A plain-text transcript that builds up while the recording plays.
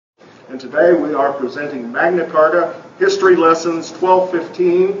and today we are presenting Magna Carta History Lessons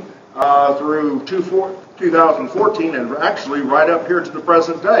 1215 through 2014, and actually right up here to the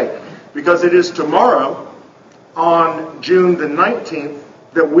present day, because it is tomorrow, on June the 19th,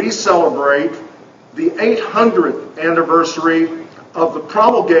 that we celebrate the 800th anniversary of the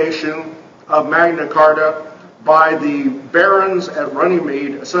promulgation of Magna Carta by the barons at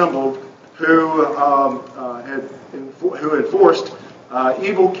Runnymede assembled, who had forced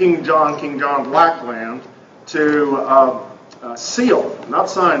evil King John Blackland, to seal, not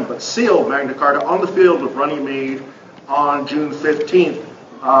sign, but seal Magna Carta on the field of Runnymede on June 15th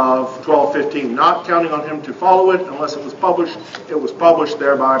of 1215, not counting on him to follow it unless it was published. It was published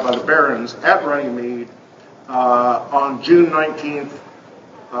thereby by the barons at Runnymede on June 19th,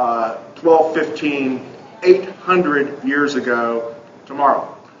 1215, 800 years ago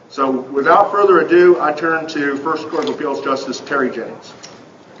tomorrow. So without further ado, I turn to First Court of Appeals Justice Terry Jennings.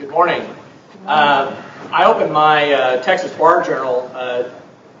 Good morning. I opened my Texas Bar Journal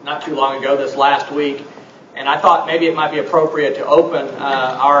not too long ago, this last week, and I thought maybe it might be appropriate to open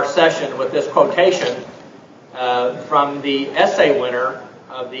our session with this quotation from the essay winner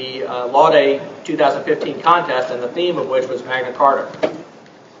of the Law Day 2015 contest, and the theme of which was Magna Carta.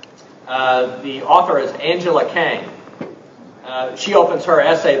 The author is Angela Kang. She opens her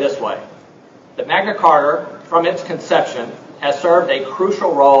essay this way: "The Magna Carta, from its conception, has served a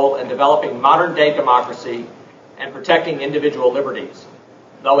crucial role in developing modern-day democracy and protecting individual liberties.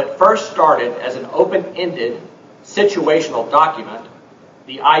 Though it first started as an open-ended, situational document,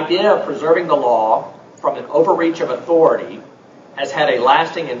 the idea of preserving the law from an overreach of authority has had a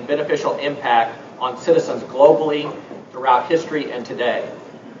lasting and beneficial impact on citizens globally, throughout history, and today."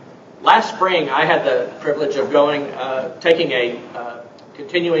 Last spring, I had the privilege of taking a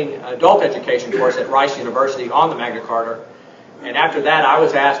continuing adult education course at Rice University on the Magna Carta, and after that, I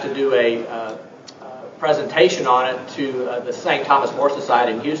was asked to do a presentation on it to the St. Thomas More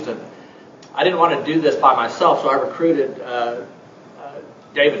Society in Houston. I didn't want to do this by myself, so I recruited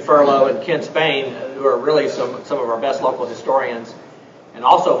David Furlow and Ken Spain, who are really some of our best local historians, and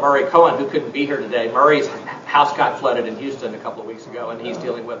also Murray Cohen, who couldn't be here today. Murray's house got flooded in Houston a couple of weeks ago, and he's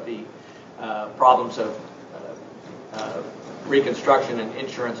dealing with the problems of reconstruction and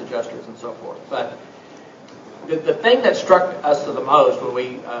insurance adjusters and so forth. But the thing that struck us the most when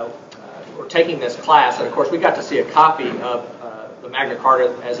we were taking this class, and of course we got to see a copy of the Magna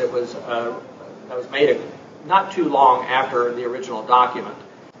Carta as it was that was made not too long after the original document.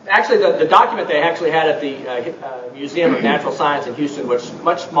 Actually, the document they actually had at the Museum of Natural Science in Houston was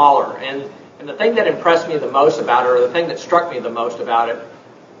much smaller, and the thing that impressed me the most about it, or the thing that struck me the most about it,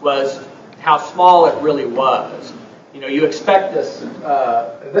 was how small it really was. You know, you expect this,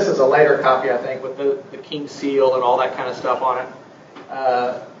 this is a later copy, I think, with the King's seal and all that kind of stuff on it,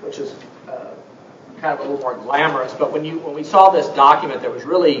 which is kind of a little more glamorous. But when we saw this document that was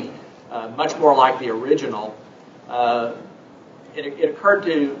really much more like the original, it occurred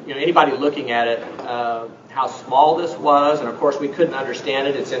to anybody looking at it how small this was, and of course we couldn't understand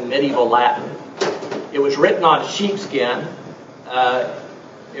it. It's in medieval Latin. It was written on sheepskin.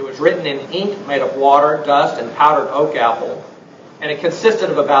 It was written in ink made of water, dust, and powdered oak apple, and it consisted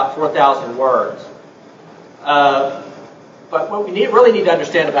of about 4,000 words. But what we really need to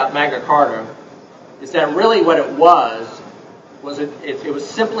understand about Magna Carta is that really what it was it was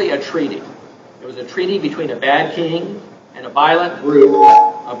simply a treaty. It was a treaty between a bad king and a violent group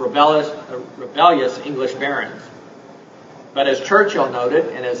of rebellious English barons. But as Churchill noted,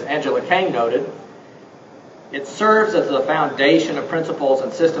 and as Angela Kang noted, it serves as the foundation of principles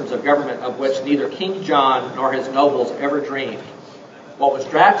and systems of government of which neither King John nor his nobles ever dreamed. What was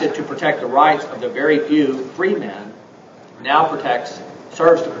drafted to protect the rights of the very few free men now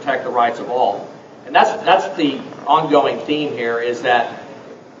serves to protect the rights of all. And that's the ongoing theme here, is that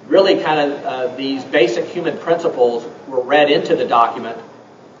really kind of these basic human principles were read into the document,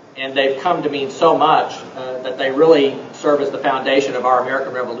 and they've come to mean so much that they really serve as the foundation of our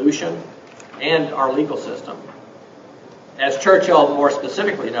American Revolution and our legal system. As Churchill more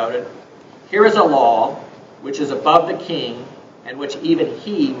specifically noted, "Here is a law which is above the king and which even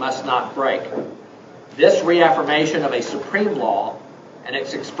he must not break. This reaffirmation of a supreme law and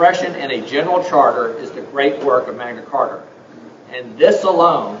its expression in a general charter is the great work of Magna Carta, and this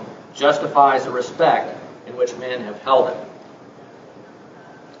alone justifies the respect in which men have held it."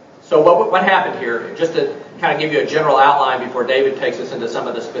 So what happened here, just to kind of give you a general outline before David takes us into some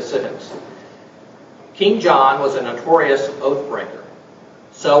of the specifics. King John was a notorious oath breaker,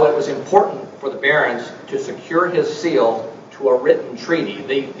 so it was important for the barons to secure his seal to a written treaty.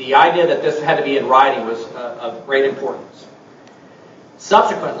 The idea that this had to be in writing was of great importance.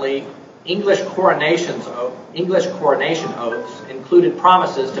 Subsequently, English coronation oaths included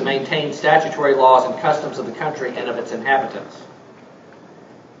promises to maintain statutory laws and customs of the country and of its inhabitants.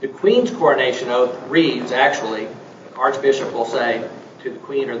 The Queen's coronation oath reads, actually, the Archbishop will say to the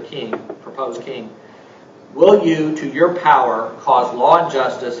Queen or the King, proposed King, "Will you, to your power, cause law and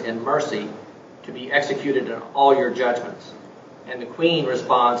justice and mercy to be executed in all your judgments?" And the Queen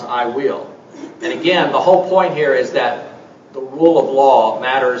responds, "I will." And again, the whole point here is that the rule of law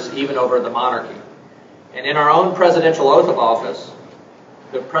matters even over the monarchy. And in our own presidential oath of office,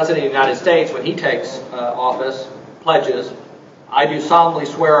 the President of the United States, when he takes office, pledges, "I do solemnly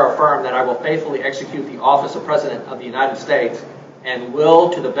swear or affirm that I will faithfully execute the office of President of the United States and will,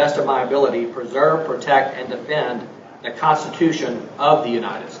 to the best of my ability, preserve, protect, and defend the Constitution of the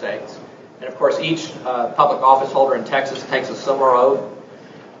United States." And of course, each public office holder in Texas takes a similar oath.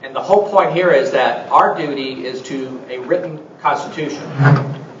 And the whole point here is that our duty is to a written Constitution,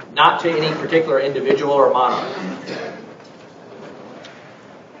 not to any particular individual or monarch.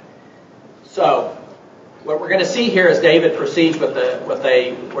 So, what we're going to see here as David proceeds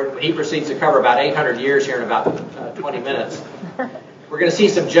when he proceeds to cover about 800 years here in about 20 minutes, we're going to see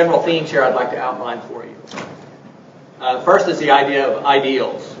some general themes here I'd like to outline for you. First is the idea of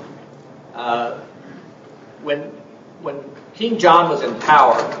ideals. When King John was in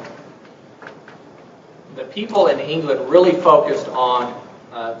power, the people in England really focused on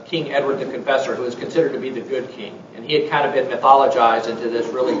King Edward the Confessor, who is considered to be the good king. And he had kind of been mythologized into this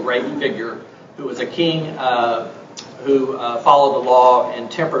really great figure who was a king who followed the law and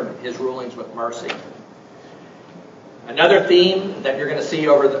tempered his rulings with mercy. Another theme that you're going to see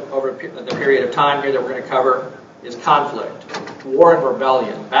over the period of time here that we're going to cover is conflict, war and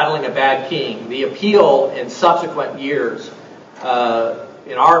rebellion, battling a bad king. The appeal in subsequent years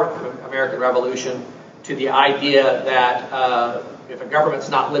in our American Revolution to the idea that if a government's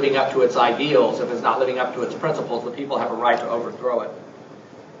not living up to its ideals, if it's not living up to its principles, the people have a right to overthrow it.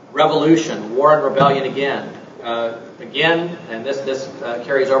 Revolution, war and rebellion again. And this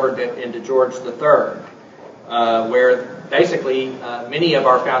carries over into George III, where basically many of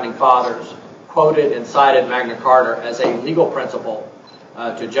our founding fathers quoted and cited Magna Carta as a legal principle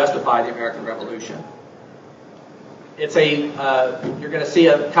to justify the American Revolution. It's you're going to see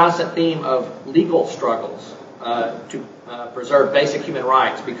a constant theme of legal struggles to preserve basic human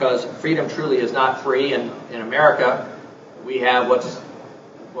rights, because freedom truly is not free. And in America, we have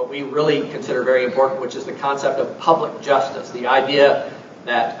what we really consider very important, which is the concept of public justice, the idea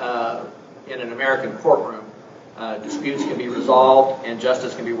that in an American courtroom, disputes can be resolved and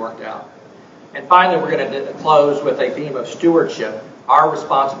justice can be worked out. And finally, we're going to close with a theme of stewardship, our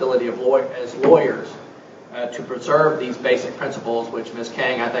responsibility as lawyers to preserve these basic principles, which Ms.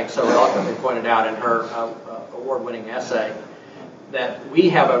 Kang, I think, so eloquently pointed out in her award-winning essay, that we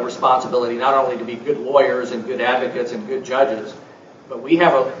have a responsibility not only to be good lawyers and good advocates and good judges, but we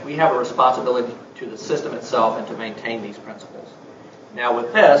have a responsibility to the system itself and to maintain these principles. Now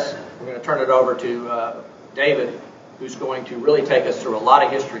with this, we're going to turn it over to David, who's going to really take us through a lot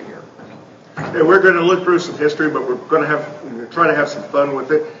of history here. Yeah, we're going to look through some history, but we're going to try to have some fun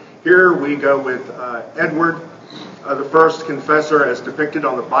with it. Here we go with Edward, the first confessor, as depicted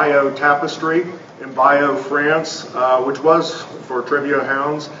on the Bayeux tapestry in Bayeux, France, which was, for trivia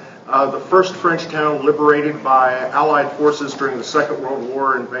hounds, the first French town liberated by Allied forces during the Second World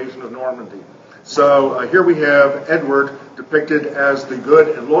War invasion of Normandy. So here we have Edward depicted as the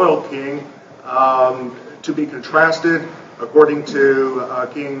good and loyal king, to be contrasted, according to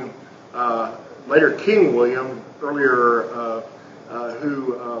later King William, earlier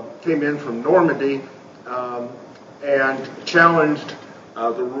who came in from Normandy and challenged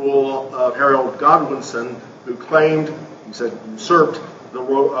the rule of Harold Godwinson, who claimed, he said, usurped the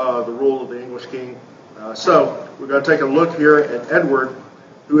rule of the English king. So we're going to take a look here at Edward,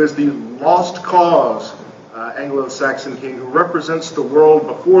 who is the lost cause Anglo-Saxon king who represents the world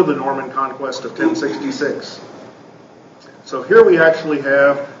before the Norman conquest of 1066. So here we actually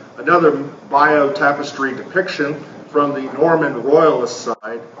have another Bayeux tapestry depiction from the Norman royalist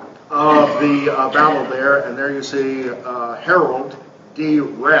side of the battle there, and there you see Harold D.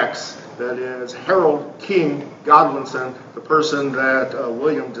 Rex, that is Harold King Godwinson, the person that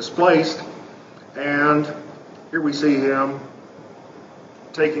William displaced, and here we see him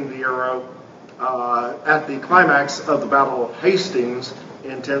taking the arrow at the climax of the Battle of Hastings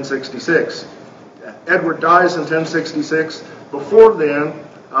in 1066. Edward dies in 1066. Before then,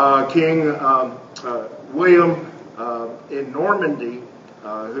 King William in Normandy,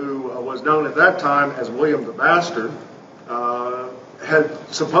 who was known at that time as William the Bastard,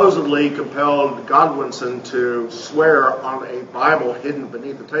 had supposedly compelled Godwinson to swear on a Bible hidden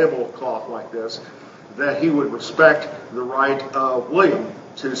beneath a tablecloth like this that he would respect the right of William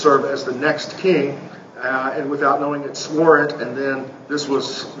to serve as the next king, and without knowing it, swore it, and then this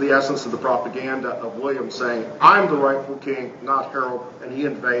was the essence of the propaganda of William saying, I'm the rightful king, not Harold, and he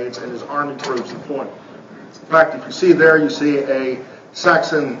invades, and his army proves the point. In fact, if you see there, you see a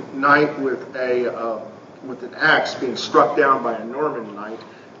Saxon knight with an axe being struck down by a Norman knight,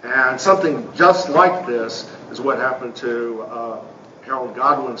 and something just like this is what happened to Harold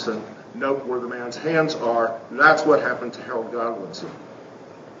Godwinson. Note where the man's hands are. That's what happened to Harold Godwinson.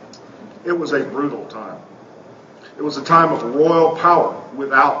 It was a brutal time. It was a time of royal power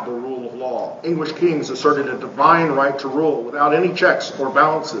without the rule of law. English kings asserted a divine right to rule without any checks or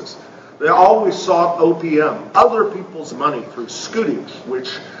balances. They always sought OPM, other people's money, through scutage,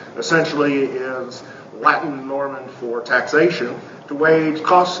 which essentially is Latin Norman for taxation, to wage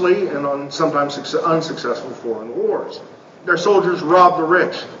costly and sometimes unsuccessful foreign wars. Their soldiers robbed the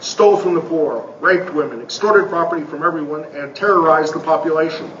rich, stole from the poor, raped women, extorted property from everyone, and terrorized the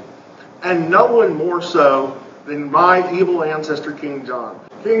population. And no one more so than my evil ancestor, King John.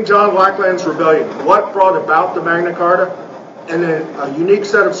 King John Lackland's rebellion. What brought about the Magna Carta? In a unique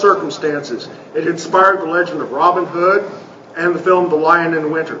set of circumstances. It inspired the legend of Robin Hood and the film The Lion in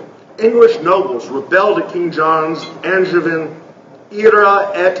Winter. English nobles rebelled at King John's Angevin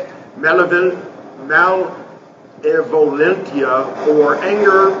ira et malevolentia, or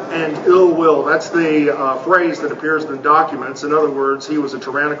anger and ill will. That's the phrase that appears in the documents. In other words, he was a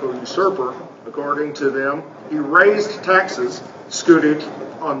tyrannical usurper, according to them. He raised taxes, scutage,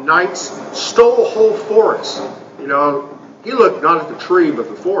 on knights, stole whole forests. You know, he looked not at the tree but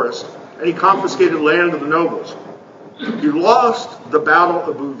the forest, and he confiscated land of the nobles. He lost the Battle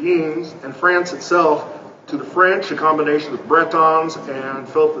of Bouvines and France itself to the French, a combination of Bretons and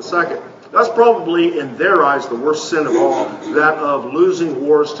Philip II. That's probably, in their eyes, the worst sin of all, that of losing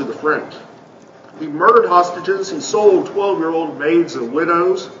wars to the French. He murdered hostages. He sold 12-year-old maids and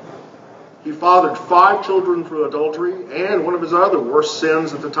widows. He fathered 5 children through adultery, and one of his other worst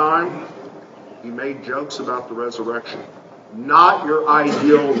sins at the time, he made jokes about the resurrection. Not your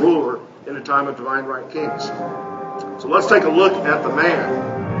ideal ruler in a time of divine right kings. So let's take a look at the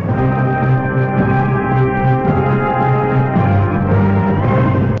man.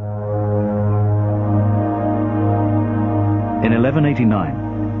 In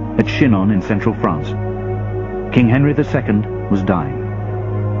 1189, at Chinon in central France, King Henry II was dying.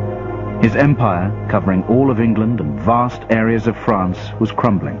 His empire, covering all of England and vast areas of France, was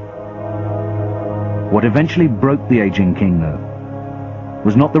crumbling. What eventually broke the aging king, though,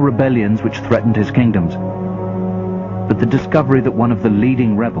 was not the rebellions which threatened his kingdoms, but the discovery that one of the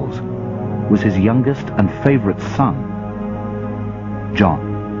leading rebels was his youngest and favorite son, John.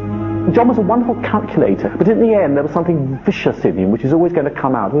 John was a wonderful calculator, but in the end there was something vicious in him which is always going to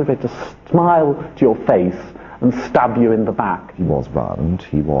come out, always going to smile to your face and stab you in the back. He was violent,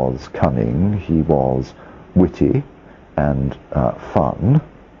 he was cunning, he was witty and fun,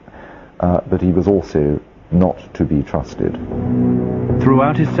 but he was also not to be trusted.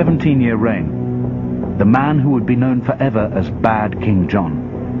 Throughout his 17-year reign, the man who would be known forever as Bad King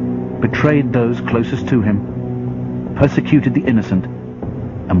John betrayed those closest to him, persecuted the innocent,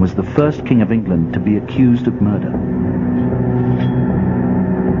 and was the first king of England to be accused of murder.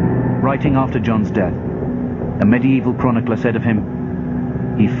 Writing after John's death, a medieval chronicler said of him,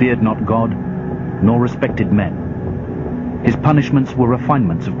 "He feared not God, nor respected men. His punishments were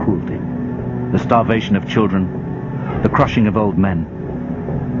refinements of cruelty, the starvation of children, the crushing of old men.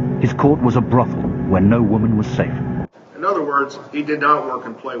 His court was a brothel where no woman was safe." In other words, he did not work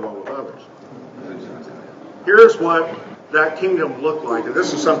and play well with others. Here's what that kingdom looked like, and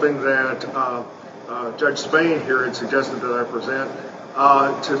this is something that Judge Spain here had suggested that I present,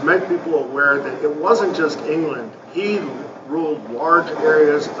 to make people aware that it wasn't just England. He ruled large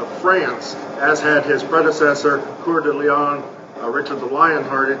areas of France, as had his predecessor, Coeur de Lion, Richard the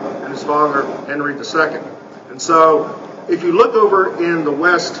Lionhearted, and his father, Henry II. And so, if you look over in the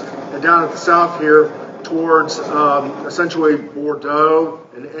west and down at the south here, towards essentially Bordeaux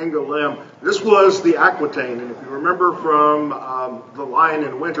and Angoulême, this was the Aquitaine. And if you remember from The Lion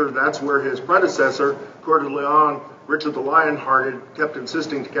in Winter, that's where his predecessor, Coeur de Lion, Richard the Lionhearted, kept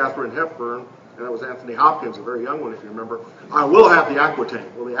insisting to Katharine Hepburn, and that was Anthony Hopkins, a very young one if you remember, "I will have the Aquitaine."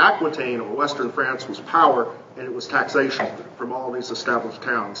 Well, the Aquitaine of Western France was power, and it was taxation from all these established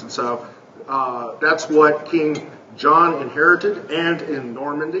towns. And so that's what King John inherited, and in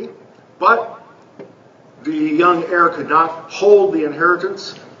Normandy. But the young heir could not hold the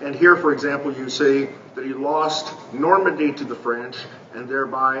inheritance, And here, for example, you see that he lost Normandy to the French and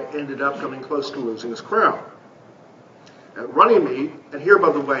thereby ended up coming close to losing his crown. At Runnymede, and here,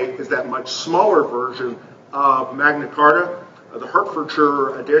 by the way, is that much smaller version of Magna Carta, the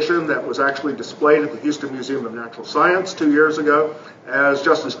Hertfordshire edition that was actually displayed at the Houston Museum of Natural Science 2 years ago. As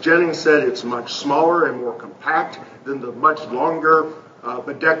Justice Jennings said, it's much smaller and more compact than the much longer,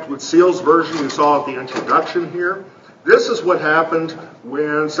 bedecked with seals version you saw at the introduction here. This is what happened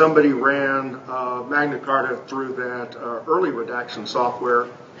when somebody ran Magna Carta through that early redaction software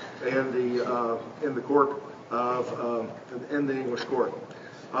in the court of in the English court.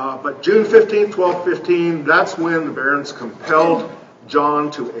 But June 15, 1215, that's when the barons compelled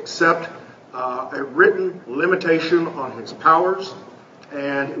John to accept a written limitation on his powers,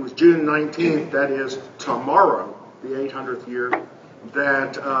 and it was June 19th, that is tomorrow, the 800th year,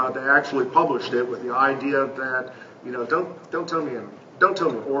 that they actually published it with the idea that, you know, don't tell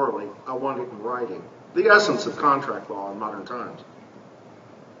me orally, I want it in writing. The essence of contract law in modern times.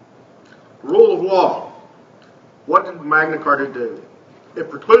 Rule of law. What did Magna Carta do? It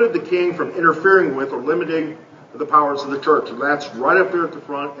precluded the king from interfering with or limiting the powers of the church. And that's right up there at the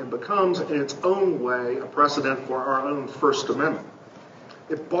front and becomes, in its own way, a precedent for our own First Amendment.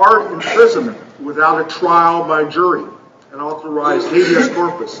 It barred imprisonment without a trial by jury and authorized habeas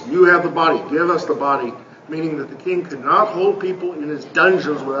corpus. You have the body, give us the body, meaning that the king could not hold people in his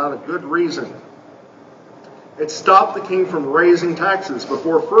dungeons without a good reason. It stopped the king from raising taxes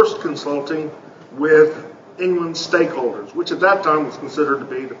before first consulting with England's stakeholders, which at that time was considered to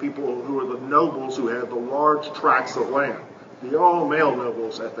be the people who were the nobles who had the large tracts of land, the all-male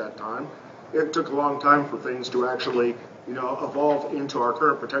nobles at that time. It took a long time for things to actually, evolve into our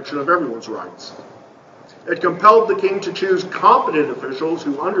current protection of everyone's rights. It compelled the king to choose competent officials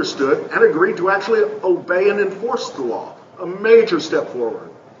who understood and agreed to actually obey and enforce the law, a major step forward.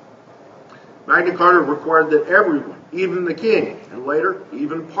 Magna Carta required that everyone, even the king, and later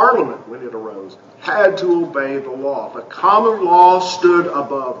even Parliament when it arose, had to obey the law. The common law stood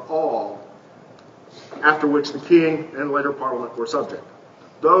above all, after which the king and later Parliament were subject.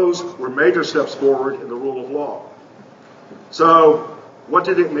 Those were major steps forward in the rule of law. So, what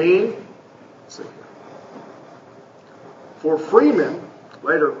did it mean? Let's see here. For freemen,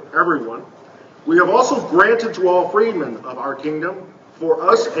 later everyone, we have also granted to all freemen of our kingdom, for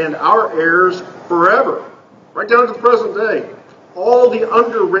us and our heirs forever, right down to the present day, all the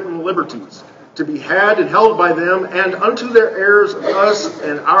underwritten liberties to be had and held by them and unto their heirs of us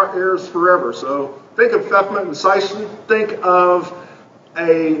and our heirs forever. So think of Feffman and Sison. Think of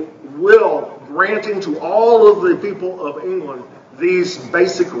a will granting to all of the people of England these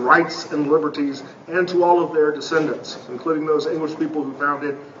basic rights and liberties and to all of their descendants, including those English people who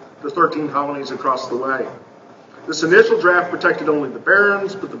founded the 13 colonies across the way. This initial draft protected only the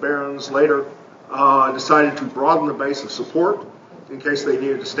barons, but the barons later decided to broaden the base of support in case they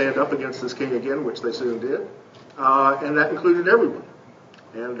needed to stand up against this king again, which they soon did. And that included everyone.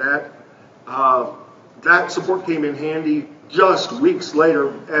 And that support came in handy just weeks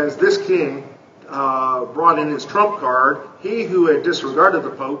later as this king brought in his trump card. He who had disregarded the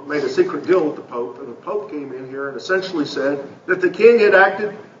Pope made a secret deal with the Pope, and the Pope came in here and essentially said that the king had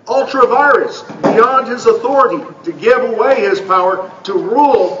acted ultra vires, beyond his authority, to give away his power to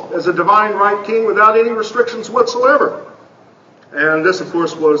rule as a divine right king without any restrictions whatsoever. And this, of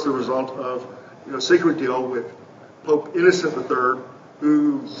course, was the result of a secret deal with Pope Innocent III,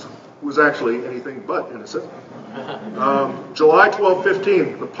 who was actually anything but innocent. July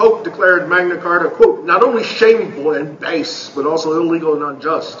 1215, the Pope declared Magna Carta, quote, not only shameful and base, but also illegal and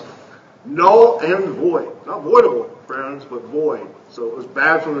unjust, null and void. Not voidable, friends, but void. So it was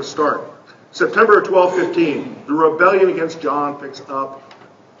bad from the start. September of 1215, the rebellion against John picks up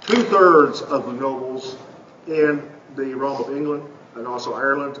 2/3 of the nobles in the realm of England and also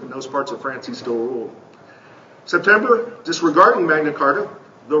Ireland, and those parts of France he still ruled. September, disregarding Magna Carta,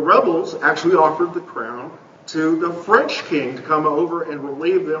 the rebels actually offered the crown to the French king to come over and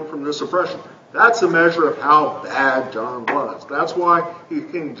relieve them from this oppression. That's a measure of how bad John was. That's why he's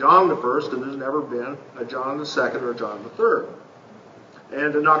King John I, and there's never been a John II or John III.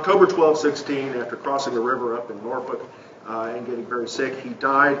 And in October 1216, after crossing the river up in Norfolk and getting very sick, he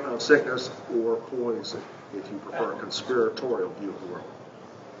died of sickness or poison, if you prefer a conspiratorial view of the world.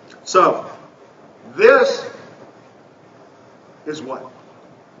 So, this is what?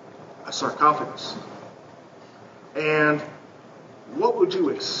 A sarcophagus. And what would you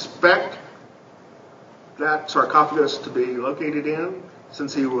expect that sarcophagus to be located in,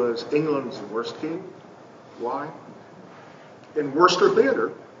 since he was England's worst king? Why? In Worcester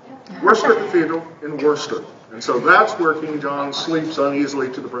Theatre, Worcester Cathedral in Worcester. And so that's where King John sleeps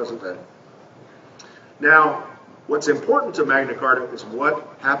uneasily to the present day. Now, what's important to Magna Carta is what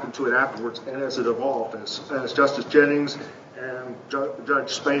happened to it afterwards and as it evolved. As Justice Jennings and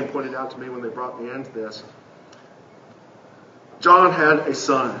Judge Spain pointed out to me when they brought me into this, John had a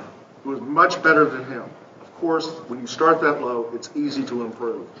son who was much better than him. Of course, when you start that low, it's easy to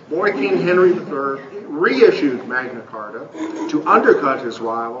improve. Boy King Henry III reissued Magna Carta to undercut his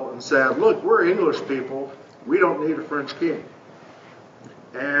rival and said, look, we're English people. We don't need a French king.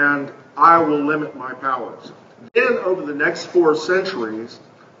 And I will limit my powers. Then, over the next 4 centuries,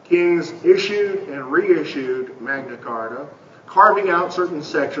 kings issued and reissued Magna Carta, carving out certain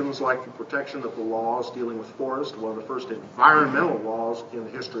sections like the protection of the laws dealing with forests, one of the first environmental laws in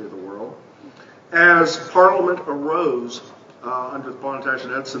the history of the world. As Parliament arose under the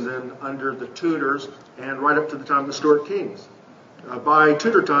Plantagenets and then under the Tudors and right up to the time of the Stuart kings. By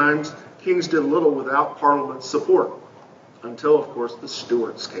Tudor times, kings did little without Parliament's support until, of course, the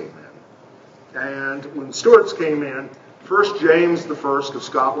Stuarts came in. And when the Stuarts came in, first James I of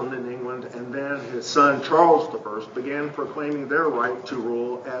Scotland and England and then his son Charles I began proclaiming their right to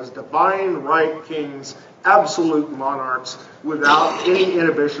rule as divine right kings, absolute monarchs without any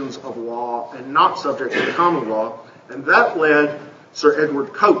inhibitions of law and not subject to the common law. And that led Sir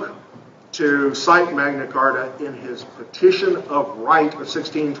Edward Coke to cite Magna Carta in his Petition of Right of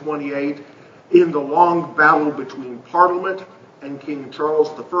 1628 in the long battle between Parliament and King Charles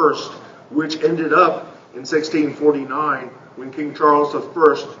I, which ended up in 1649 when King Charles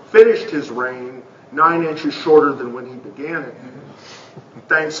I finished his reign 9 inches shorter than when he began it,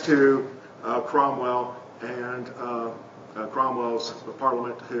 thanks to Cromwell and Cromwell's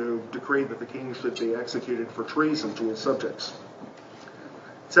Parliament, who decreed that the king should be executed for treason to his subjects.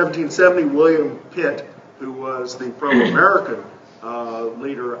 1770, William Pitt, who was the pro-American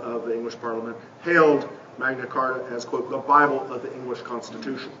leader of the English Parliament, hailed Magna Carta as, quote, the Bible of the English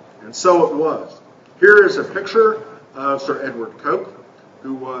Constitution. And so it was. Here is a picture of Sir Edward Coke,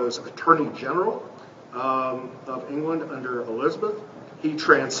 who was Attorney General of England under Elizabeth. He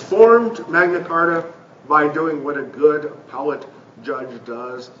transformed Magna Carta by doing what a good appellate judge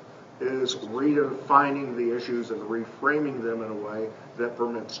does, is redefining the issues and reframing them in a way that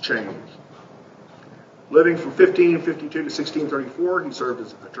permits change. Living from 1552 to 1634, he served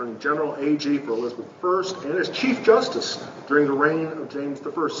as Attorney General, AG for Elizabeth I, and as Chief Justice during the reign of James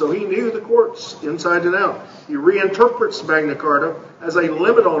I. So he knew the courts inside and out. He reinterprets Magna Carta as a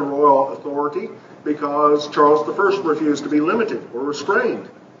limit on royal authority because Charles I refused to be limited or restrained.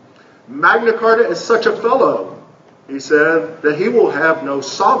 Magna Carta is such a fellow, he said, that he will have no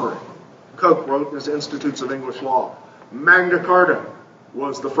sovereign. Coke wrote in his Institutes of English Law. Magna Carta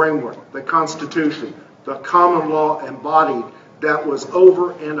was the framework, the Constitution, the common law embodied that was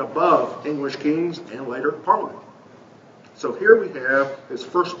over and above English kings and later Parliament. So here we have his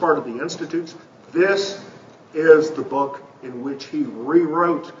first part of the Institutes. This is the book in which he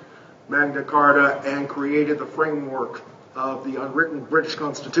rewrote Magna Carta and created the framework of the unwritten British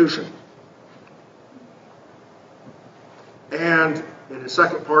Constitution. And in his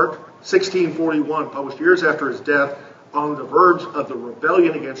second part, 1641, published years after his death, on the verge of the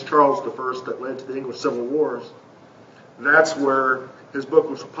rebellion against Charles I that led to the English Civil Wars. That's where his book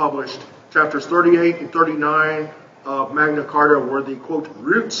was published. Chapters 38 and 39 of Magna Carta were the, quote,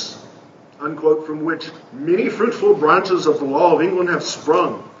 roots, unquote, from which many fruitful branches of the law of England have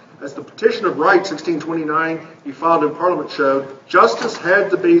sprung. As the Petition of Right, 1629, he filed in Parliament showed, justice had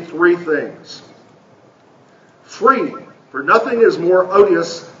to be 3 things. Free, for nothing is more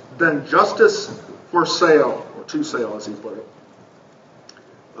odious than justice for sale, or to sale as he put it.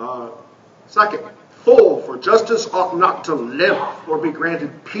 Second, full, for justice ought not to live or be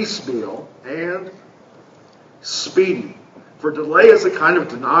granted piecemeal. And speedy, for delay is a kind of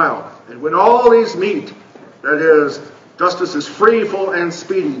denial. And when all these meet, that is, justice is free, full, and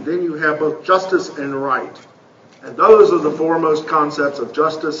speedy, then you have both justice and right. And those are the foremost concepts of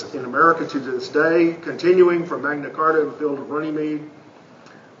justice in America to this day, continuing from Magna Carta in the field of Runnymede,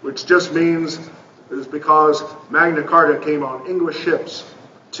 which just means it is because Magna Carta came on English ships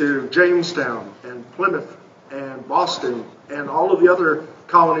to Jamestown and Plymouth and Boston and all of the other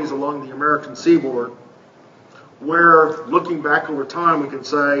colonies along the American seaboard, where, looking back over time, we can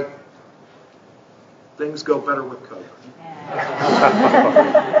say, things go better with Coke.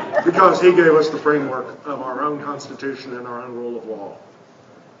 Because he gave us the framework of our own Constitution and our own rule of law.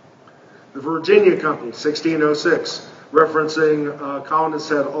 The Virginia Company, 1606, referencing colonists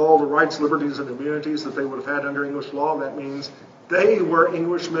had all the rights, liberties, and immunities that they would have had under English law. That means they were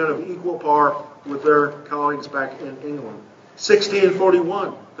Englishmen of equal par with their colleagues back in England.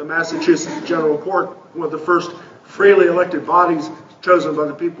 1641, the Massachusetts General Court, one of the first freely elected bodies chosen by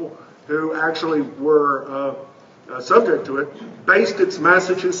the people who actually were subject to it, based its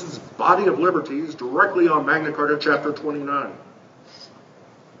Massachusetts Body of Liberties directly on Magna Carta Chapter 29.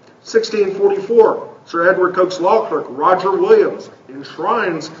 1644, Sir Edward Coke's law clerk, Roger Williams,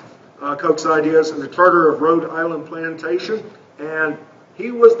 enshrines Coke's ideas in the Charter of Rhode Island Plantation, and he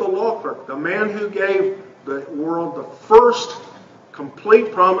was the law clerk, the man who gave the world the first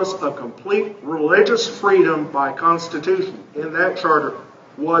complete promise of complete religious freedom by Constitution. In that charter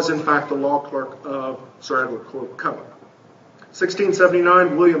was, in fact, the law clerk of Sir Edward Coke.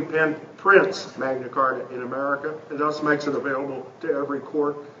 1679, William Penn prints Magna Carta in America and thus makes it available to every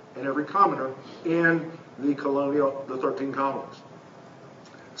court and every commoner in the 13 colonies.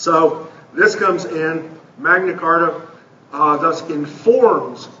 So this comes in. Magna Carta thus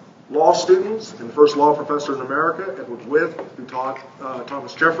informs law students, and the first law professor in America, Edward Wythe, who taught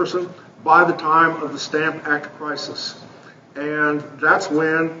Thomas Jefferson, by the time of the Stamp Act crisis. And that's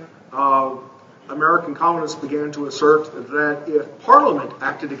when American colonists began to assert that if Parliament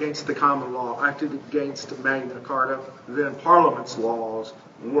acted against the common law, acted against Magna Carta, then Parliament's laws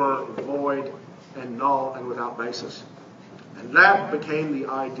were void and null and without basis. And that became the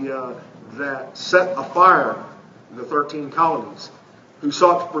idea that set afire the 13 colonies, who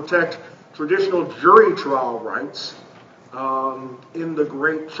sought to protect traditional jury trial rights in the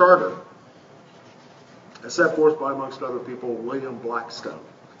Great Charter, as set forth by, amongst other people, William Blackstone.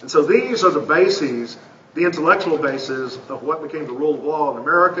 And so these are the bases, the intellectual bases of what became the rule of law in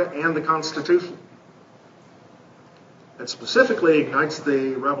America and the Constitution. It specifically ignites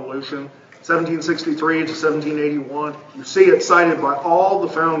the Revolution, 1763 to 1781. You see it cited by all the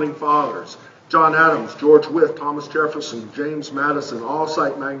founding fathers. John Adams, George Wythe, Thomas Jefferson, James Madison, all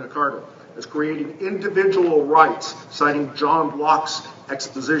cite Magna Carta as creating individual rights, citing John Locke's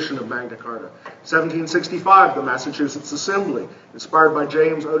exposition of Magna Carta. 1765, the Massachusetts Assembly, inspired by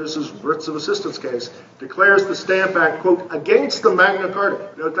James Otis's Writs of Assistance case, declares the Stamp Act, quote, against the Magna Carta.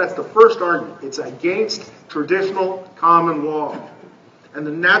 Note, that's the first argument. It's against traditional common law and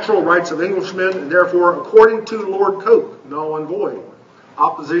the natural rights of Englishmen, and therefore, according to Lord Coke, null and void.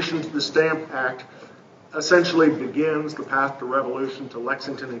 Opposition to the Stamp Act essentially begins the path to revolution, to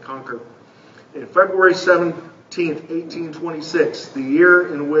Lexington and Concord. In February 17th, 1826, the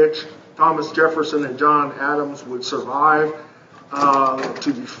year in which Thomas Jefferson and John Adams would survive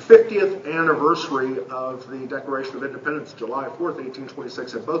to the 50th anniversary of the Declaration of Independence, July 4th,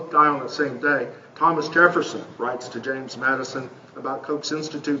 1826, and both die on the same day, Thomas Jefferson writes to James Madison about Coke's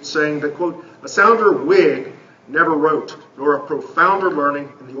Institute, saying that, quote, a sounder Whig never wrote, nor a profounder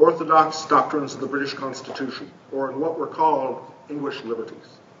learning in the orthodox doctrines of the British Constitution, or in what were called English liberties.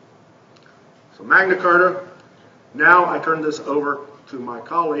 So Magna Carta. Now I turn this over to my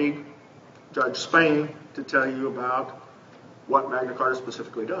colleague, Judge Spain, to tell you about what Magna Carta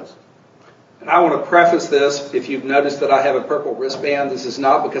specifically does. And I want to preface this, if you've noticed that I have a purple wristband, this is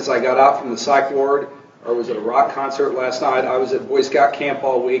not because I got out from the psych ward or was at a rock concert last night. I was at Boy Scout camp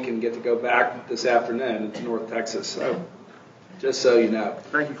all week and get to go back this afternoon to North Texas. So, just so you know.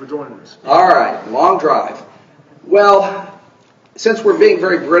 Thank you for joining us. All right, long drive. Well, since we're being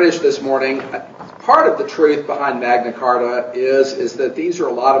very British this morning, part of the truth behind Magna Carta is that these are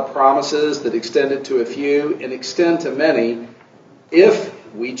a lot of promises that extended to a few and extend to many if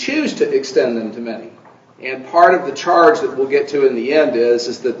we choose to extend them to many. And part of the charge that we'll get to in the end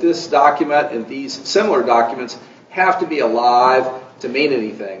is that this document and these similar documents have to be alive to mean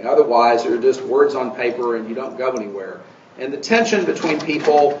anything. Otherwise, they're just words on paper and you don't go anywhere. And the tension between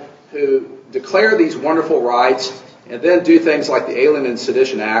people who declare these wonderful rights and then do things like the Alien and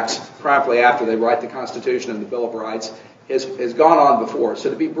Sedition Acts promptly after they write the Constitution and the Bill of Rights has gone on before.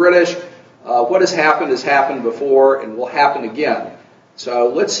 So to be British, what has happened before and will happen again. So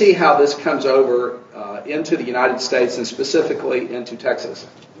let's see how this comes over into the United States and specifically into Texas.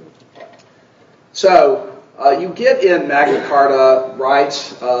 So you get in Magna Carta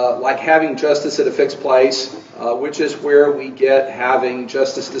rights like having justice at a fixed place, which is where we get having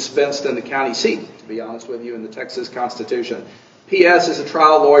justice dispensed in the county seat, to be honest with you, in the Texas Constitution. P.S. as a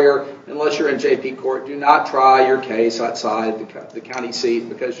trial lawyer, unless you're in JP court, do not try your case outside the county seat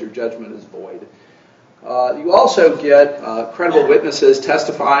because your judgment is void. You also get credible witnesses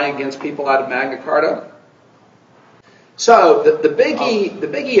testifying against people out of Magna Carta. So the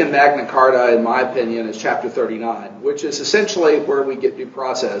biggie in Magna Carta, in my opinion, is Chapter 39, which is essentially where we get due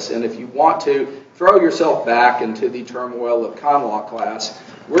process. And if you want to throw yourself back into the turmoil of common law class,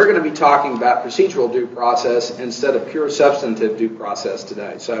 we're going to be talking about procedural due process instead of pure substantive due process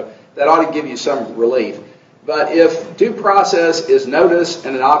today. So that ought to give you some relief. But if due process is notice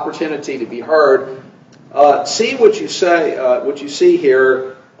and an opportunity to be heard, see what you see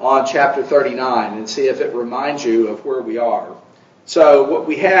here on chapter 39 and see if it reminds you of where we are. So what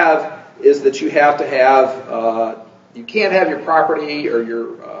we have is that you have to have, you can't have your property or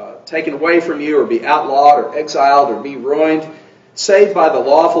your taken away from you or be outlawed or exiled or be ruined, save by the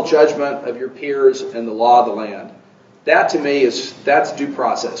lawful judgment of your peers and the law of the land. That to me that's due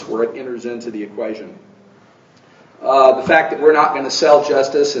process where it enters into the equation. The fact that we're not going to sell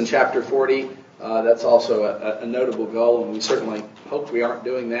justice in chapter 40, that's also a notable goal, and we certainly hope we aren't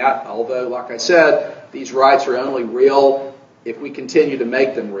doing that, although, like I said, these rights are only real if we continue to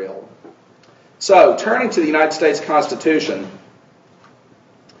make them real. So, turning to the United States Constitution,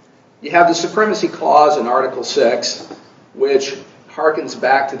 you have the Supremacy Clause in Article 6, which harkens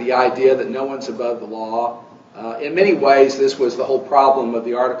back to the idea that no one's above the law. In many ways, this was the whole problem of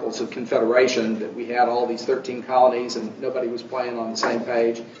the Articles of Confederation, that we had all these 13 colonies and nobody was playing on the same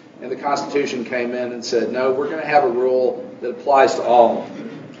page. And the Constitution came in and said, no, we're going to have a rule that applies to all.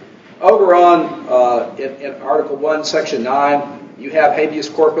 Over on, in Article 1, Section 9, you have habeas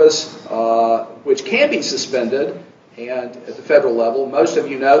corpus, which can be suspended and at the federal level. Most of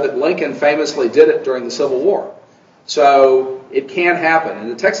you know that Lincoln famously did it during the Civil War. So it can happen. In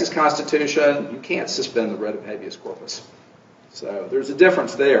the Texas Constitution, you can't suspend the writ of habeas corpus. So there's a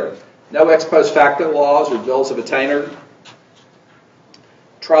difference there. No ex post facto laws or bills of attainder.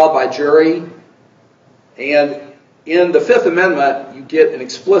 Trial by jury. And in the Fifth Amendment, you get an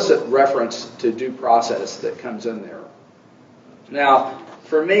explicit reference to due process that comes in there. Now,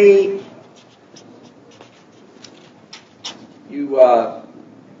 for me,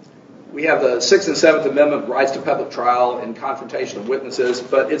 we have the Sixth and Seventh Amendment, rights to public trial and confrontation of witnesses,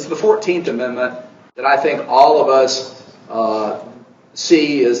 but it's the 14th Amendment that I think all of us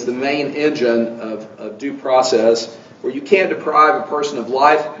see as the main engine of due process, where you can't deprive a person of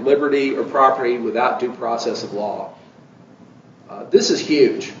life, liberty, or property without due process of law. This is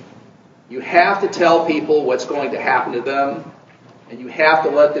huge. You have to tell people what's going to happen to them, and you have to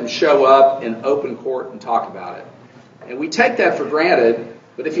let them show up in open court and talk about it. And we take that for granted,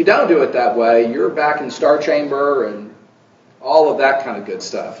 but if you don't do it that way, you're back in Star Chamber and all of that kind of good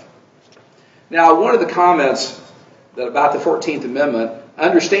stuff. Now, one of the comments that about the 14th Amendment,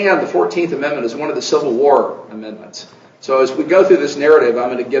 understand the 14th Amendment is one of the Civil War amendments. So as we go through this narrative,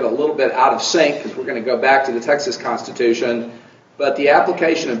 I'm going to get a little bit out of sync because we're going to go back to the Texas Constitution. But the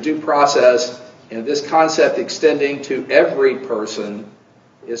application of due process and this concept extending to every person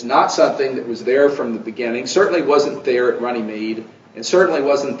is not something that was there from the beginning. Certainly wasn't there at Runnymede, and certainly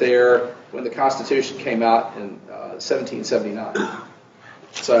wasn't there when the Constitution came out in 1779.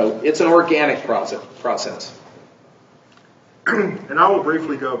 So it's an organic process. And I will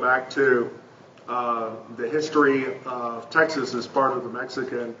briefly go back to the history of Texas as part of the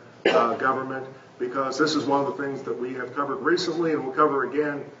Mexican government, because this is one of the things that we have covered recently and will cover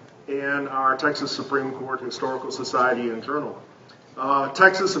again in our Texas Supreme Court Historical Society and Journal.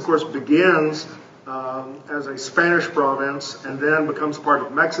 Texas, of course, begins as a Spanish province and then becomes part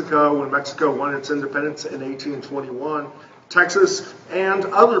of Mexico when Mexico won its independence in 1821. Texas and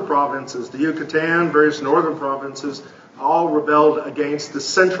other provinces, the Yucatan, various northern provinces, all rebelled against the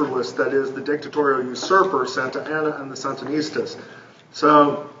centralists, that is, the dictatorial usurper, Santa Anna and the Sandinistas.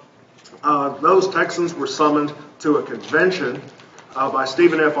 So those Texans were summoned to a convention by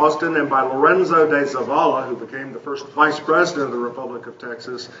Stephen F. Austin and by Lorenzo de Zavala, who became the first vice president of the Republic of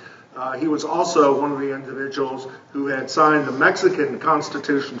Texas. He was also one of the individuals who had signed the Mexican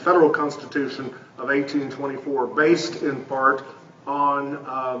Constitution, Federal Constitution of 1824, based in part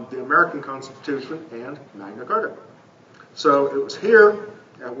on the American Constitution and Magna Carta. So it was here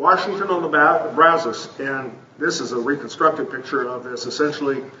at Washington on the Brazos, and this is a reconstructed picture of this,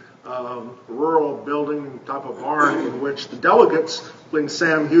 essentially rural building type of barn in which the delegates, including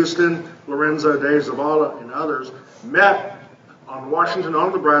Sam Houston, Lorenzo de Zavala, and others, met on Washington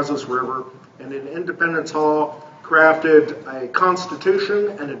on the Brazos River and in Independence Hall crafted a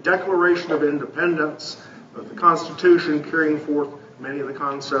Constitution and a Declaration of Independence, of the Constitution carrying forth many of the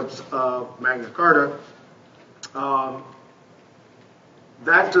concepts of Magna Carta.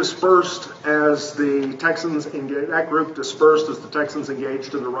 That dispersed as the Texans engaged, that group dispersed as the Texans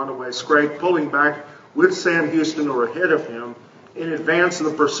engaged in the runaway scrape, pulling back with Sam Houston or ahead of him in advance of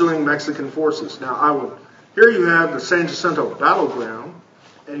the pursuing Mexican forces. Now, here you have the San Jacinto battleground,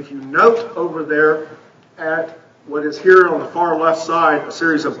 and if you note over there at what is here on the far left side, a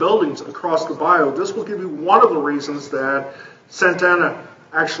series of buildings across the bayou, this will give you one of the reasons that Santa Anna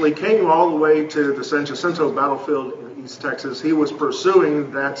actually came all the way to the San Jacinto battlefield in East Texas. He was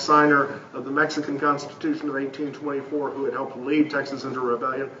pursuing that signer of the Mexican Constitution of 1824 who had helped lead Texas into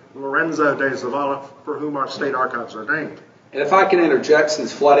rebellion, Lorenzo de Zavala, for whom our state archives are named. And if I can interject,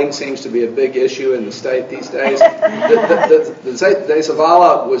 since flooding seems to be a big issue in the state these days, the de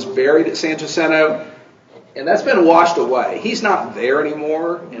Zavala was buried at San Jacinto, and that's been washed away. He's not there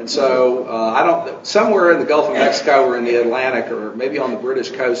anymore, and so I don't. Somewhere in the Gulf of Mexico or in the Atlantic or maybe on the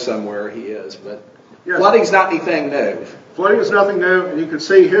British coast somewhere he is. But yes, flooding's not anything new. Flooding is nothing new, and you can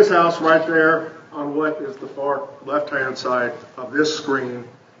see his house right there on what is the far left-hand side of this screen.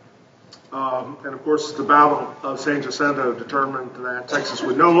 And of course, the Battle of San Jacinto determined that Texas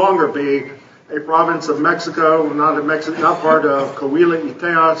would no longer be a province of Mexico, not part of Coahuila y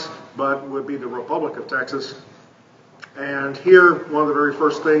Tejas, but would be the Republic of Texas. And here, one of the very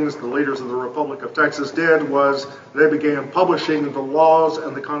first things the leaders of the Republic of Texas did was they began publishing the laws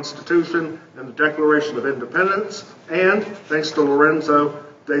and the Constitution and the Declaration of Independence. And thanks to Lorenzo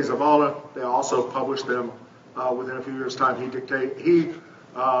de Zavala, they also published them within a few years' time. He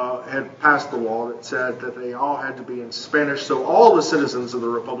had passed the law that said that they all had to be in Spanish, so all the citizens of the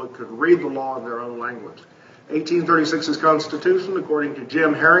Republic could read the law in their own language. 1836's Constitution, according to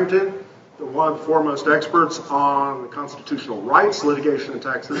Jim Harrington, one of the foremost experts on constitutional rights litigation in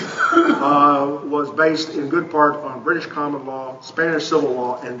Texas, was based in good part on British common law, Spanish civil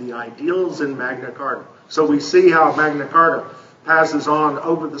law, and the ideals in Magna Carta. So we see how Magna Carta passes on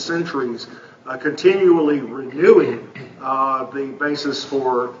over the centuries, continually renewing the basis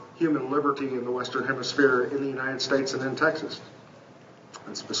for human liberty in the Western Hemisphere, in the United States, and in Texas.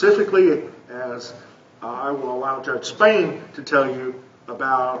 And specifically, as I will allow Judge Spain to tell you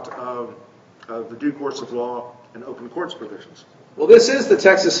about the due course of law and open courts provisions. Well, this is the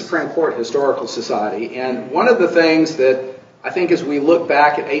Texas Supreme Court Historical Society, and one of the things that I think as we look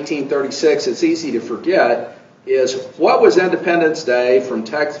back at 1836, it's easy to forget, is what was Independence Day for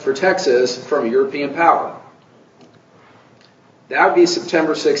Texas from a European power? That would be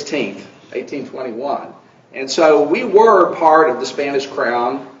September 16th, 1821. And so we were part of the Spanish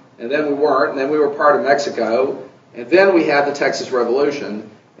Crown, and then we weren't, and then we were part of Mexico, and then we had the Texas Revolution.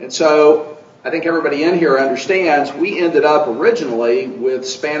 And so I think everybody in here understands we ended up originally with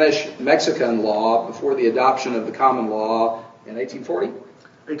Spanish-Mexican law before the adoption of the common law in 1840?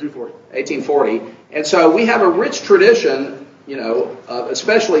 1840. And so we have a rich tradition,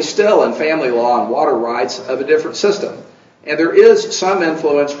 especially still in family law and water rights, of a different system. And there is some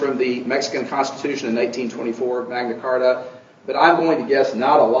influence from the Mexican Constitution in 1824, Magna Carta, but I'm going to guess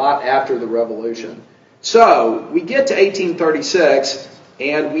not a lot after the Revolution. So we get to 1836,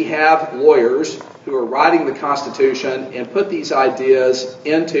 and we have lawyers who are writing the Constitution and put these ideas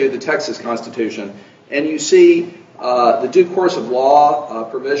into the Texas Constitution. And you see the due course of law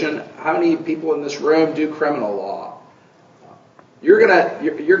provision. How many people in this room do criminal law? You're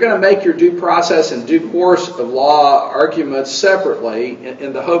gonna make your due process and due course of law arguments separately,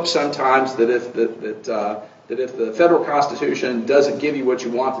 in the hope sometimes that if the federal Constitution doesn't give you what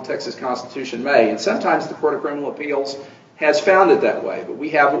you want, the Texas Constitution may. And sometimes the Court of Criminal Appeals has found it that way. But we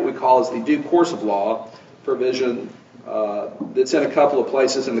have what we call as the due course of law provision that's in a couple of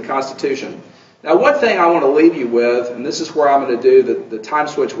places in the Constitution. Now, one thing I want to leave you with, and this is where I'm going to do the time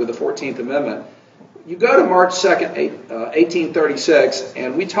switch with the 14th Amendment. You go to March 2nd, 1836,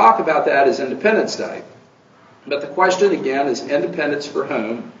 and we talk about that as Independence Day. But the question, again, is independence for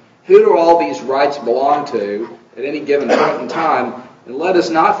whom? Who do all these rights belong to at any given point in time? And let us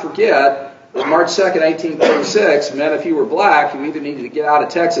not forget that March 2nd, 1836 meant if you were black, you either needed to get out of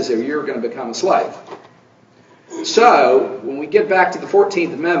Texas or you were going to become a slave. So, when we get back to the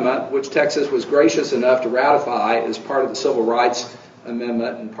 14th Amendment, which Texas was gracious enough to ratify as part of the Civil Rights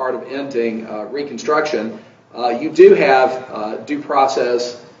Amendment and part of ending Reconstruction, you do have due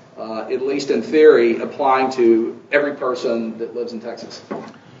process, at least in theory, applying to every person that lives in Texas.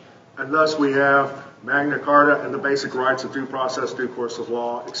 And thus we have Magna Carta and the basic rights of due process, due course of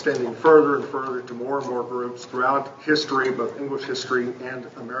law, extending further and further to more and more groups throughout history, both English history and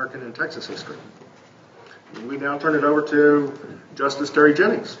American and Texas history. We now turn it over to Justice Terry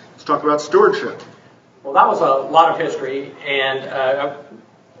Jennings. Let's talk about stewardship. Well, that was a lot of history, and I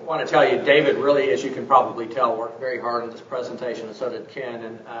want to tell you, David really, as you can probably tell, worked very hard on this presentation, and so did Ken.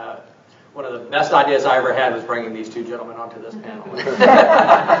 And one of the best ideas I ever had was bringing these two gentlemen onto this panel.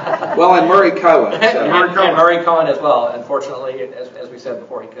 Well, and Murray Cohen. And Murray Cohen as well. Unfortunately, as we said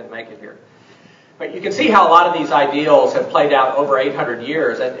before, he couldn't make it here. But you can see how a lot of these ideals have played out over 800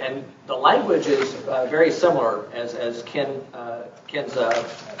 years, and the language is very similar, as Ken's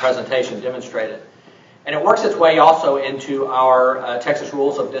presentation demonstrated. And it works its way also into our Texas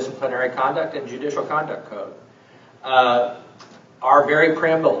Rules of Disciplinary Conduct and Judicial Conduct Code. Our very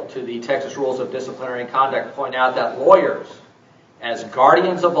preamble to the Texas Rules of Disciplinary Conduct point out that lawyers, as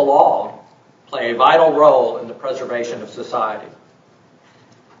guardians of the law, play a vital role in the preservation of society.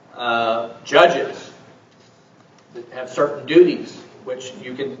 Judges have certain duties, which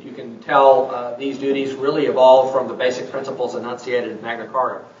you can tell these duties really evolve from the basic principles enunciated in Magna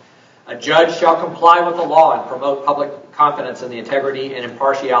Carta. A judge shall comply with the law and promote public confidence in the integrity and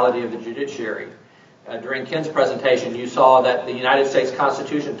impartiality of the judiciary. During Ken's presentation, you saw that the United States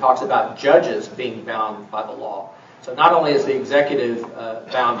Constitution talks about judges being bound by the law. So not only is the executive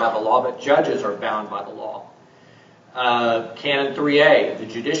bound by the law, but judges are bound by the law. Canon 3A, the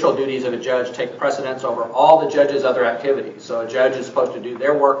judicial duties of a judge take precedence over all the judge's other activities. So a judge is supposed to do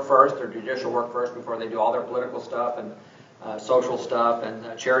their work first, their judicial work first, before they do all their political stuff and social stuff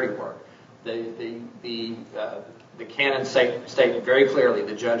and charity work. The canons state very clearly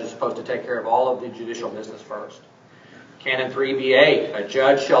the judge is supposed to take care of all of the judicial business first. Canon 3B8, a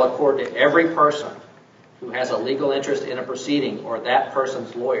judge shall accord to every person who has a legal interest in a proceeding or that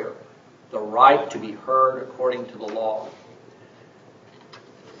person's lawyer the right to be heard according to the law.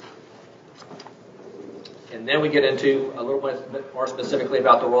 And then we get into a little bit more specifically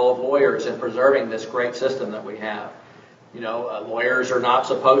about the role of lawyers in preserving this great system that we have. You know, lawyers are not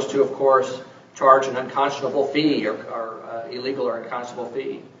supposed to, of course, charge an unconscionable fee or illegal or unconscionable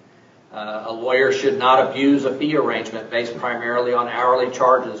fee. A lawyer should not abuse a fee arrangement based primarily on hourly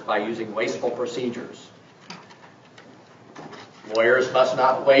charges by using wasteful procedures. Lawyers must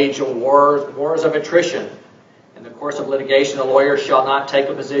not wage wars of attrition. In the course of litigation, a lawyer shall not take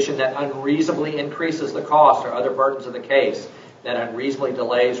a position that unreasonably increases the cost or other burdens of the case, that unreasonably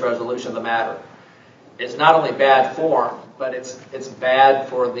delays resolution of the matter. It's not only bad form, but it's bad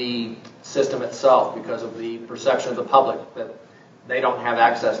for the system itself because of the perception of the public that they don't have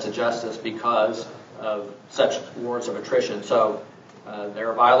access to justice because of such wars of attrition. So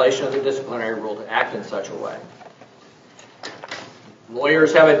they're a violation of the disciplinary rule to act in such a way.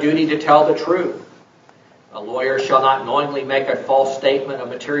 Lawyers have a duty to tell the truth. A lawyer shall not knowingly make a false statement of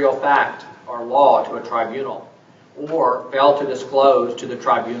material fact or law to a tribunal, or fail to disclose to the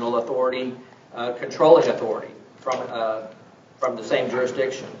tribunal authority, controlling authority from the same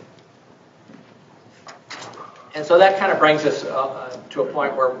jurisdiction. And so that kind of brings us to a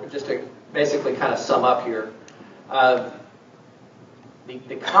point where, just to basically kind of sum up here, the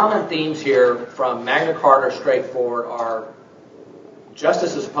common themes here from Magna Carta straightforward are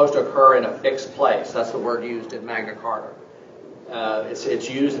justice is supposed to occur in a fixed place. That's the word used in Magna Carta. It's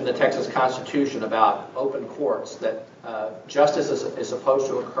used in the Texas Constitution about open courts, that justice is supposed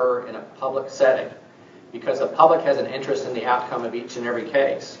to occur in a public setting because the public has an interest in the outcome of each and every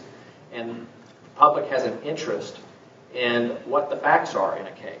case. And the public has an interest in what the facts are in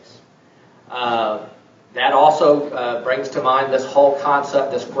a case. That also brings to mind this whole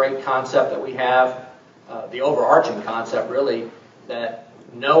concept, this great concept that we have, the overarching concept really, that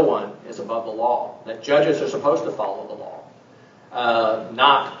no one is above the law, that judges are supposed to follow the law,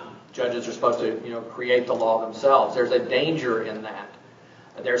 not judges are supposed to create the law themselves. There's a danger in that.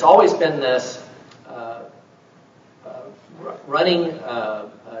 There's always been this running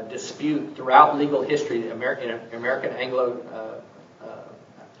dispute throughout legal history, American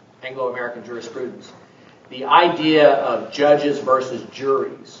Anglo-American jurisprudence. The idea of judges versus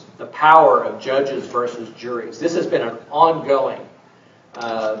juries, the power of judges versus juries. This has been an ongoing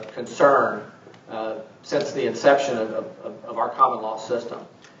concern since the inception of our common law system.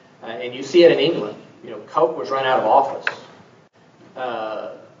 And you see it in England. Coke was run out of office.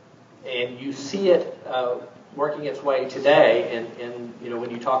 And you see it working its way today in when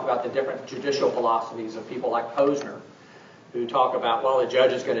you talk about the different judicial philosophies of people like Posner, who talk about, well, the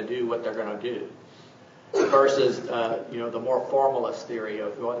judge is going to do what they're going to do, versus the more formalist theory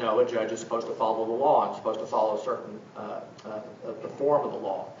of, well, no, a judge is supposed to follow the law and supposed to follow a certain the form of the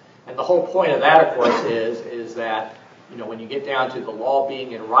law. And the whole point of that, of course, is that when you get down to the law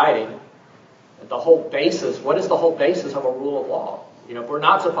being in writing, the whole basis. What is the whole basis of a rule of law? If we're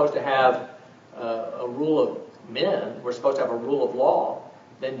not supposed to have a rule of men, we're supposed to have a rule of law.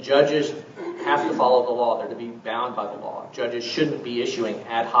 Then judges have to follow the law. They're to be bound by the law. Judges shouldn't be issuing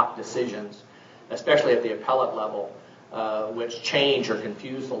ad hoc decisions, especially at the appellate level, which change or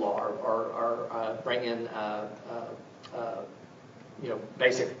confuse the law or bring in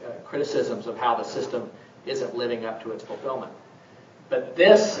basic criticisms of how the system isn't living up to its fulfillment. But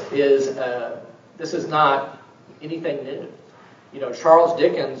this is not anything new. Charles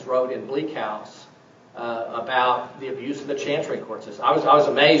Dickens wrote in Bleak House about the abuse of the Chancery Court system. I was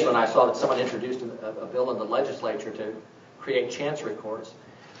amazed when I saw that someone introduced a bill in the legislature to create Chancery Courts.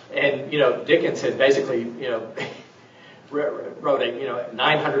 And, Dickens had basically, wrote a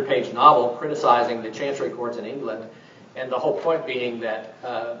 900-page novel criticizing the chancery courts in England, and the whole point being that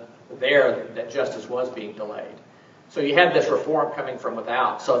that justice was being delayed. So you have this reform coming from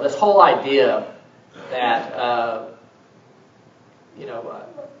without. So this whole idea that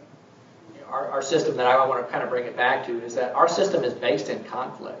our system, that I want to kind of bring it back to, is that our system is based in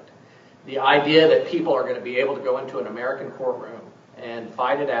conflict. The idea that people are going to be able to go into an American courtroom and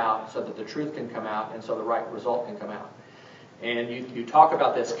fight it out so that the truth can come out and so the right result can come out. And you talk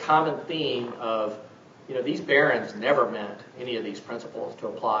about this common theme of, these barons never meant any of these principles to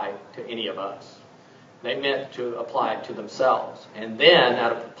apply to any of us. They meant to apply it to themselves. And then,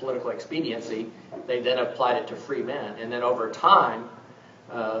 out of political expediency, they then applied it to free men. And then over time,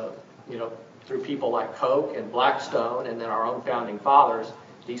 through people like Koch and Blackstone and then our own founding fathers,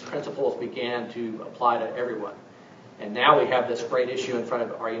 these principles began to apply to everyone. And now we have this great issue in front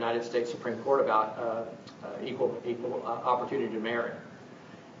of our United States Supreme Court about equal opportunity to marry.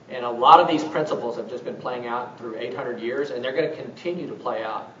 And a lot of these principles have just been playing out through 800 years, and they're going to continue to play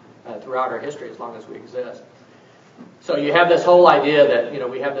out throughout our history as long as we exist. So you have this whole idea that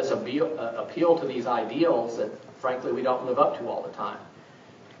we have this appeal to these ideals that, frankly, we don't live up to all the time.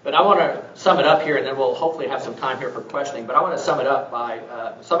 But I want to sum it up here, and then we'll hopefully have some time here for questioning. But I want to sum it up by,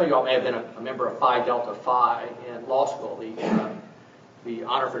 some of you all may have been a member of Phi Delta Phi in law school, the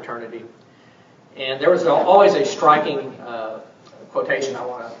honor fraternity. And there was always a striking quotation I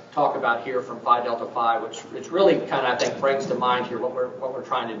want to talk about here from Phi Delta Phi, which really kind of, I think, brings to mind here what we're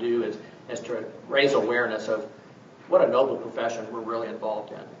trying to do is to raise awareness of what a noble profession we're really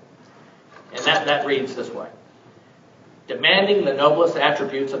involved in. And that reads this way. Demanding the noblest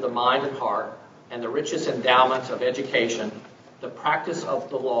attributes of the mind and heart and the richest endowments of education, the practice of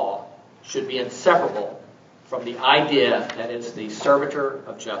the law should be inseparable from the idea that it's the servitor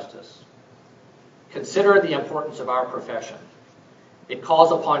of justice. Consider the importance of our profession. It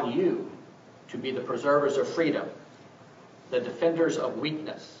calls upon you to be the preservers of freedom, the defenders of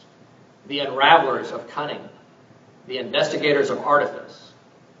weakness, the unravelers of cunning, the investigators of artifice,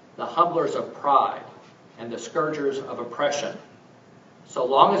 the humblers of pride, and the scourgers of oppression. So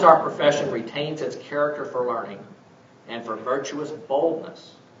long as our profession retains its character for learning and for virtuous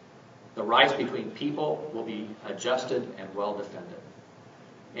boldness, the rights between people will be adjusted and well defended.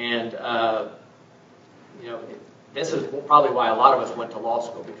 And, this is probably why a lot of us went to law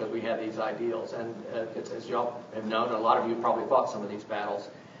school, because we had these ideals. And as you all have known, a lot of you probably fought some of these battles.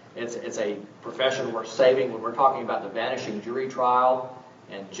 It's a profession worth saving. When we're talking about the vanishing jury trial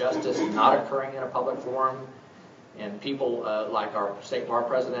and justice not occurring in a public forum, and people like our state bar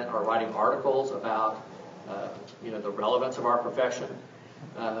president are writing articles about the relevance of our profession,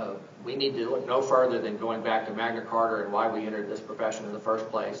 we need to look no further than going back to Magna Carta and why we entered this profession in the first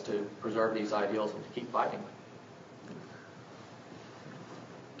place, to preserve these ideals and to keep fighting.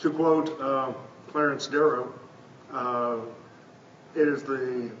 To quote Clarence Darrow, it is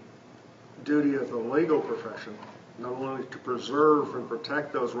the duty of the legal profession not only to preserve and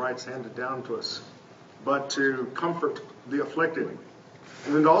protect those rights handed down to us, but to comfort the afflicted,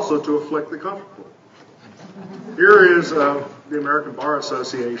 and also to afflict the comfortable. Here is the American Bar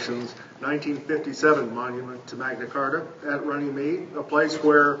Association's 1957 monument to Magna Carta at Runnymede, a place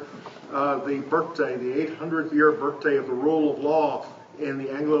where the 800th year birthday of the rule of law in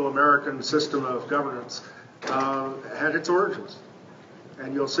the Anglo-American system of governance had its origins.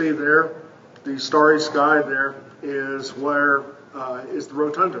 And you'll see there, the starry sky there is where is the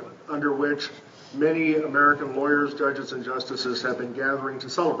rotunda under which many American lawyers, judges, and justices have been gathering to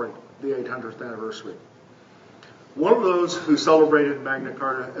celebrate the 800th anniversary. One of those who celebrated Magna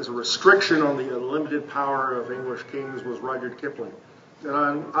Carta as a restriction on the unlimited power of English kings was Rudyard Kipling.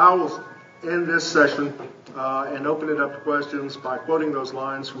 And I will end this session and open it up to questions by quoting those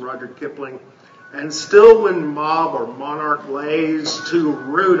lines from Rudyard Kipling. And still when mob or monarch lays too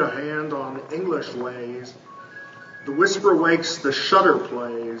rude a hand on English lays, the whisper wakes, the shudder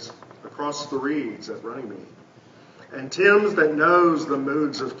plays across the reeds at Runnymede. And Thames that knows the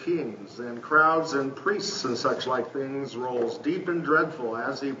moods of kings and crowds and priests and such like things rolls deep and dreadful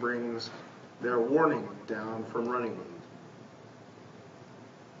as he brings their warning down from Runnymede.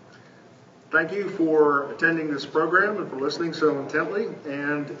 Thank you for attending this program and for listening so intently.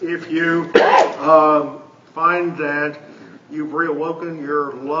 And if you find that you've reawoken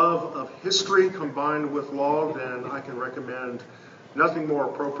your love of history combined with law, then I can recommend nothing more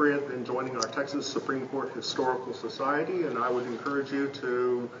appropriate than joining our Texas Supreme Court Historical Society, and I would encourage you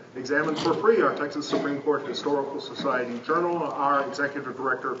to examine for free our Texas Supreme Court Historical Society Journal. Our Executive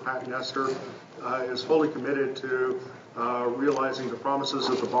Director, Pat Nestor, is fully committed to realizing the promises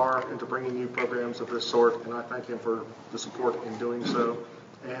of the bar and to bringing you programs of this sort, and I thank him for the support in doing so.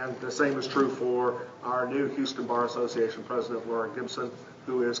 And the same is true for our new Houston Bar Association President, Laura Gibson,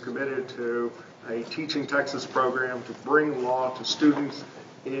 who is committed to a Teaching Texas program to bring law to students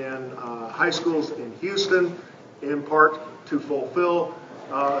in high schools in Houston, in part to fulfill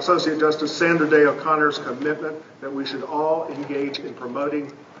Associate Justice Sandra Day O'Connor's commitment that we should all engage in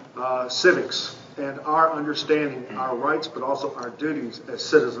promoting civics and our understanding our rights, but also our duties as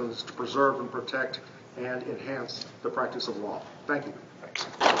citizens to preserve and protect and enhance the practice of law. Thank you.